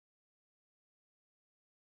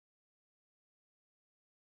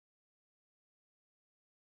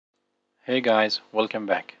Hey guys, welcome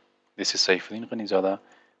back. This is 𝐒𝐲𝐳𝐵𝐬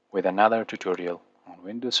with another tutorial on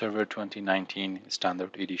Windows Server 2019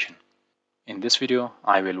 Standard Edition. In this video,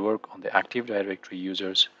 I will work on the Active Directory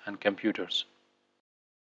users and computers.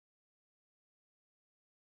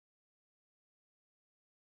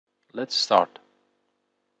 Let's start.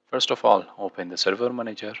 First of all, open the Server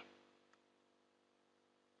Manager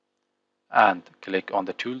and click on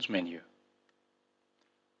the Tools menu.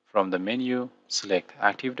 From the menu, select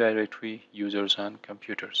Active Directory users and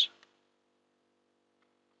computers.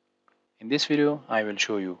 In this video, I will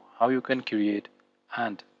show you how you can create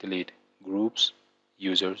and delete groups,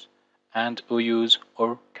 users, and OUs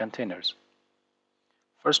or containers.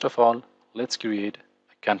 First of all, let's create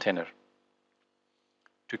a container.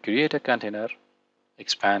 To create a container,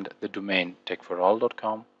 expand the domain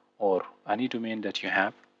techforall.com or any domain that you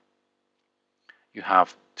have. You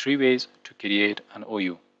have three ways to create an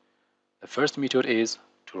OU. The first method is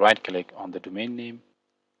to right-click on the domain name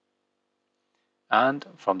and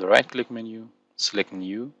from the right-click menu, select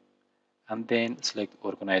New and then select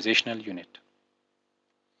Organizational Unit.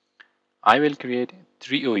 I will create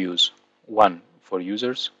three OUs, one for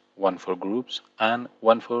users, one for groups, and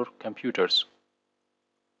one for computers.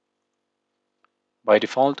 By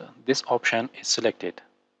default, this option is selected.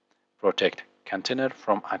 Protect container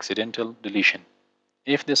from accidental deletion.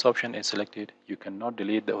 If this option is selected, you cannot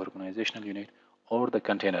delete the organizational unit or the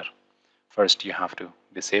container. First, you have to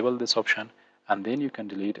disable this option and then you can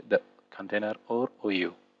delete the container or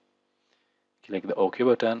OU. Click the OK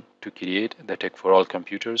button to create the TechForAll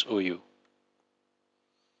computers OU.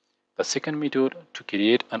 The second method to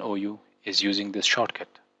create an OU is using this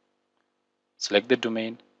shortcut. Select the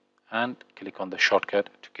domain and click on the shortcut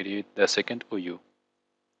to create the second OU.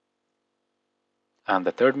 And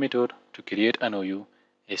the third method to create an OU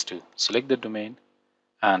is to select the domain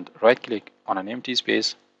and right-click on an empty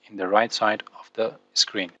space in the right side of the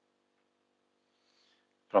screen.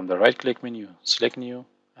 From the right-click menu, select New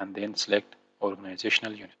and then select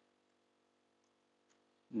Organizational Unit.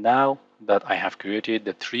 Now that I have created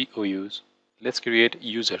the three OUs, let's create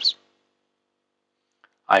users.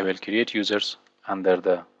 I will create users under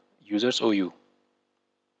the Users OU.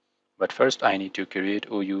 But first I need to create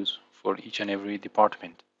OUs for each and every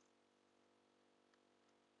department.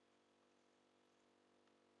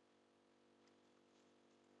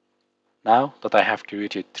 Now that I have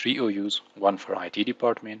created three OUs, one for IT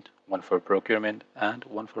department, one for procurement, and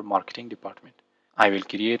one for marketing department, I will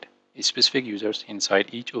create specific users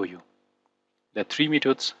inside each OU. The three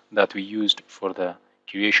methods that we used for the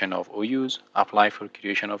creation of OUs apply for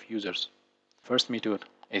creation of users. First method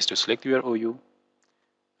is to select your OU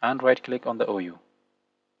and right-click on the OU.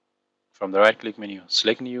 From the right-click menu,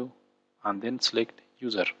 select New and then select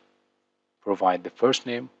User. Provide the first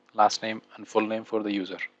name, last name, and full name for the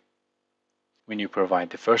user. When you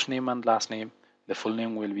provide the first name and last name, the full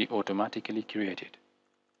name will be automatically created.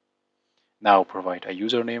 Now provide a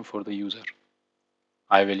username for the user.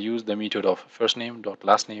 I will use the method of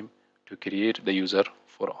firstname.lastname to create the user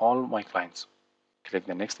for all my clients. Click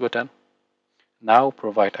the next button. Now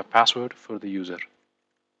provide a password for the user.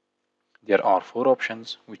 There are four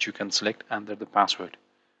options which you can select under the password.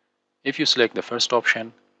 If you select the first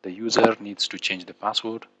option, the user needs to change the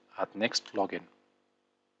password at next login.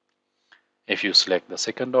 If you select the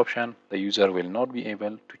second option, the user will not be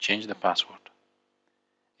able to change the password.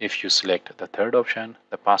 If you select the third option,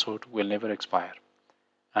 the password will never expire.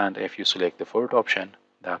 And if you select the fourth option,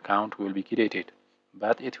 the account will be created,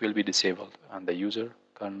 but it will be disabled and the user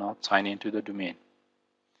cannot sign into the domain.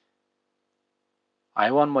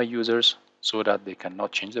 I want my users so that they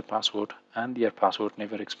cannot change the password and their password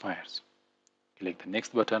never expires. Click the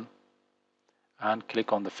next button and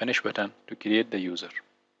click on the finish button to create the user.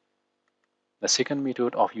 The second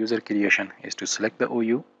method of user creation is to select the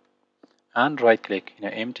OU and right-click in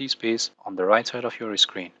an empty space on the right side of your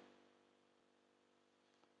screen.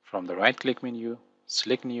 From the right-click menu,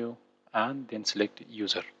 select New and then select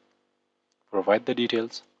User. Provide the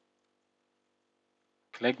details.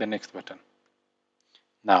 Click the next button.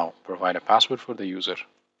 Now provide a password for the user.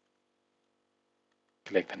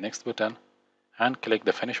 Click the next button and click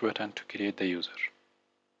the finish button to create the user.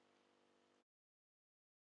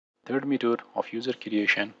 Third method of user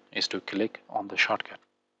creation is to click on the shortcut.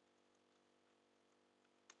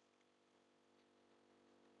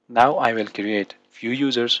 Now I will create few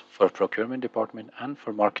users for procurement department and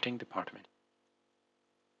for marketing department.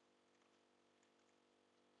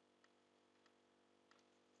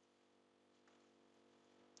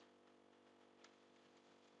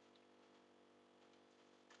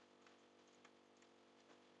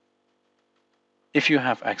 If you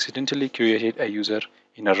have accidentally created a user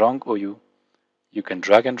in a wrong OU, you can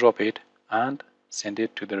drag and drop it and send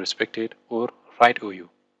it to the respected or right OU.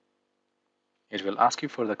 It will ask you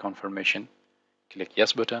for the confirmation. Click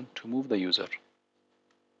Yes button to move the user.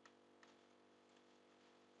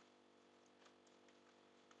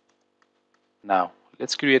 Now,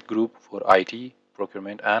 let's create group for IT,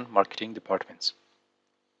 procurement and marketing departments.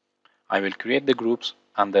 I will create the groups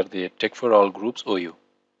under the TechForAll Groups OU.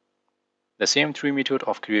 The same 3 method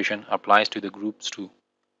of creation applies to the groups too.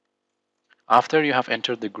 After you have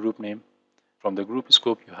entered the group name, from the group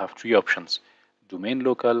scope you have 3 options: domain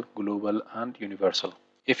local, global and universal.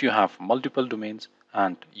 If you have multiple domains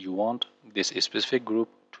and you want this specific group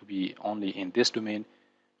to be only in this domain,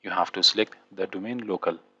 you have to select the domain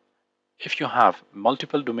local. If you have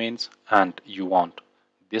multiple domains and you want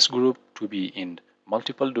this group to be in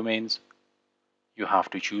multiple domains, you have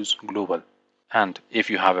to choose global. And if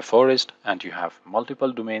you have a forest and you have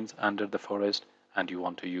multiple domains under the forest and you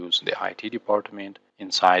want to use the IT department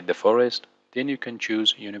inside the forest, then you can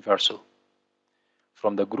choose universal.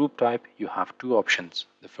 From the group type, you have 2 options.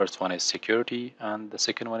 The first one is security and the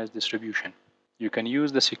second one is distribution. You can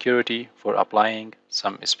use the security for applying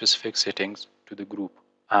some specific settings to the group,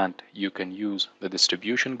 and you can use the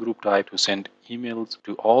distribution group type to send emails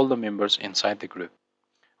to all the members inside the group.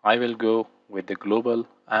 I will go with the global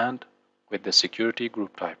and with the security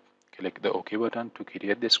group type. Click the OK button to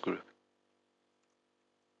create this group.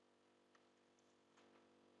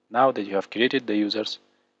 Now that you have created the users,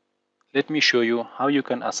 let me show you how you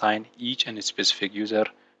can assign each and specific user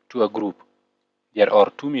to a group. There are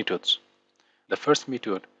 2 methods. The first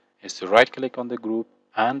method is to right-click on the group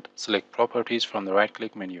and select Properties from the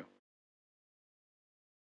right-click menu.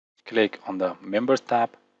 Click on the Members tab,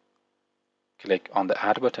 click on the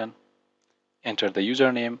Add button, enter the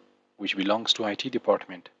username which belongs to IT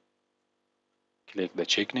department. Click the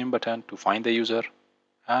Check Name button to find the user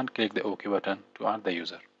and click the OK button to add the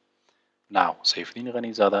user. Now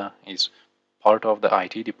𝐒𝐲𝐬𝐧𝐝 is part of the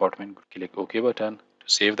IT department. Click OK button to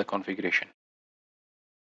save the configuration.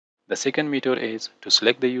 The second method is to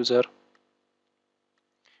select the user,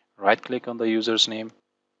 right-click on the user's name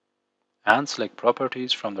and select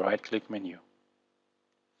Properties from the right-click menu.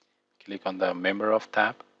 Click on the Member of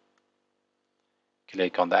tab,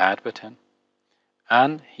 click on the Add button,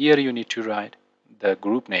 and here you need to write the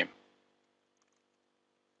group name.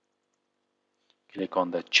 Click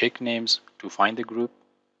on the Check Names to find the group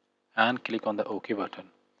and click on the OK button.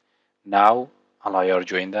 Now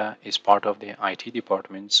𝐒𝐢𝐧𝐝 is part of the IT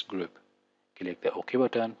department's group. Click the OK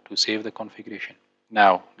button to save the configuration.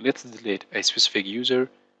 Now let's delete a specific user,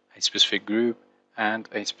 a specific group, and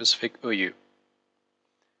a specific OU.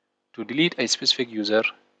 To delete a specific user,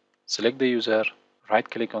 select the user,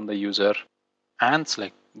 right-click on the user, and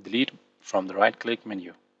select Delete from the right-click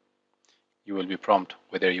menu. You will be prompted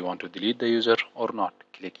whether you want to delete the user or not.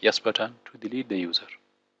 Click Yes button to delete the user.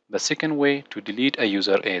 The second way to delete a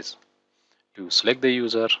user is to select the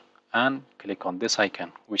user and click on this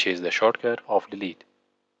icon, which is the shortcut of delete.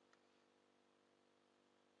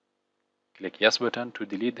 Click Yes button to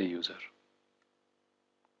delete the user.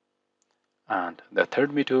 And the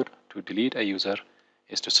third method to delete a user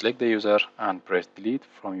is to select the user and press delete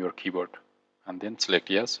from your keyboard and then select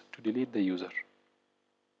Yes to delete the user.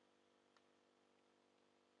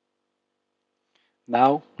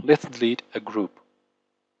 Now let's delete a group.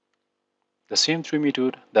 The same 3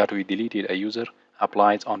 method that we deleted a user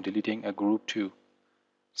applies on deleting a group too.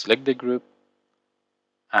 Select the group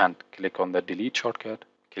and click on the delete shortcut.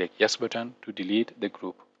 Click Yes button to delete the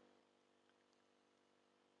group.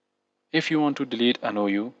 If you want to delete an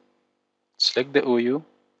OU, select the OU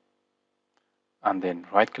and then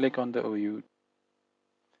right-click on the OU.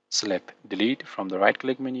 Select Delete from the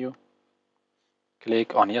right-click menu.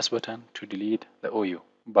 Click on Yes button to delete the OU.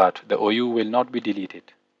 But the OU will not be deleted.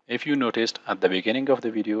 If you noticed at the beginning of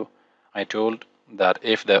the video, I told that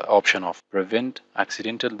if the option of Prevent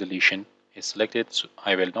Accidental Deletion is selected, so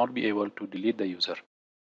I will not be able to delete the user.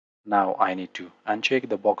 Now I need to uncheck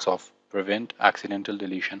the box of Prevent Accidental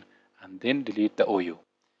Deletion and then delete the OU.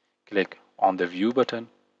 Click on the View button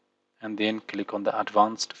and then click on the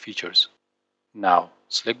Advanced Features. Now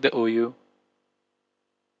select the OU,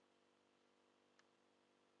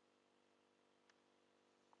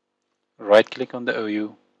 right-click on the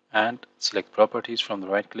OU and select Properties from the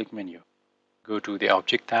right-click menu. Go to the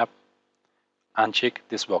Object tab, uncheck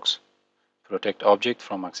this box, Protect Object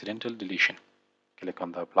from Accidental Deletion. Click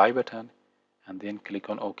on the Apply button and then click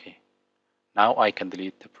on OK. Now I can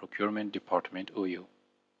delete the Procurement Department OU.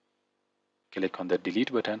 Click on the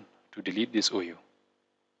Delete button to delete this OU.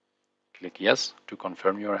 Click Yes to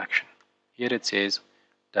confirm your action. Here it says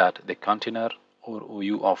that the container or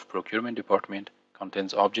OU of procurement department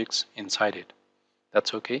contains objects inside it.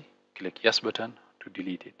 That's okay. Click Yes button to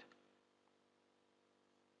delete it.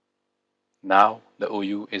 Now the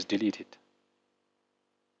OU is deleted.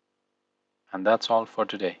 And that's all for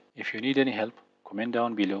today. If you need any help, comment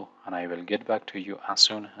down below and I will get back to you as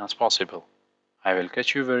soon as possible. I will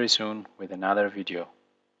catch you very soon with another video.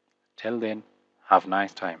 Till then, have a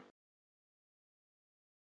nice time.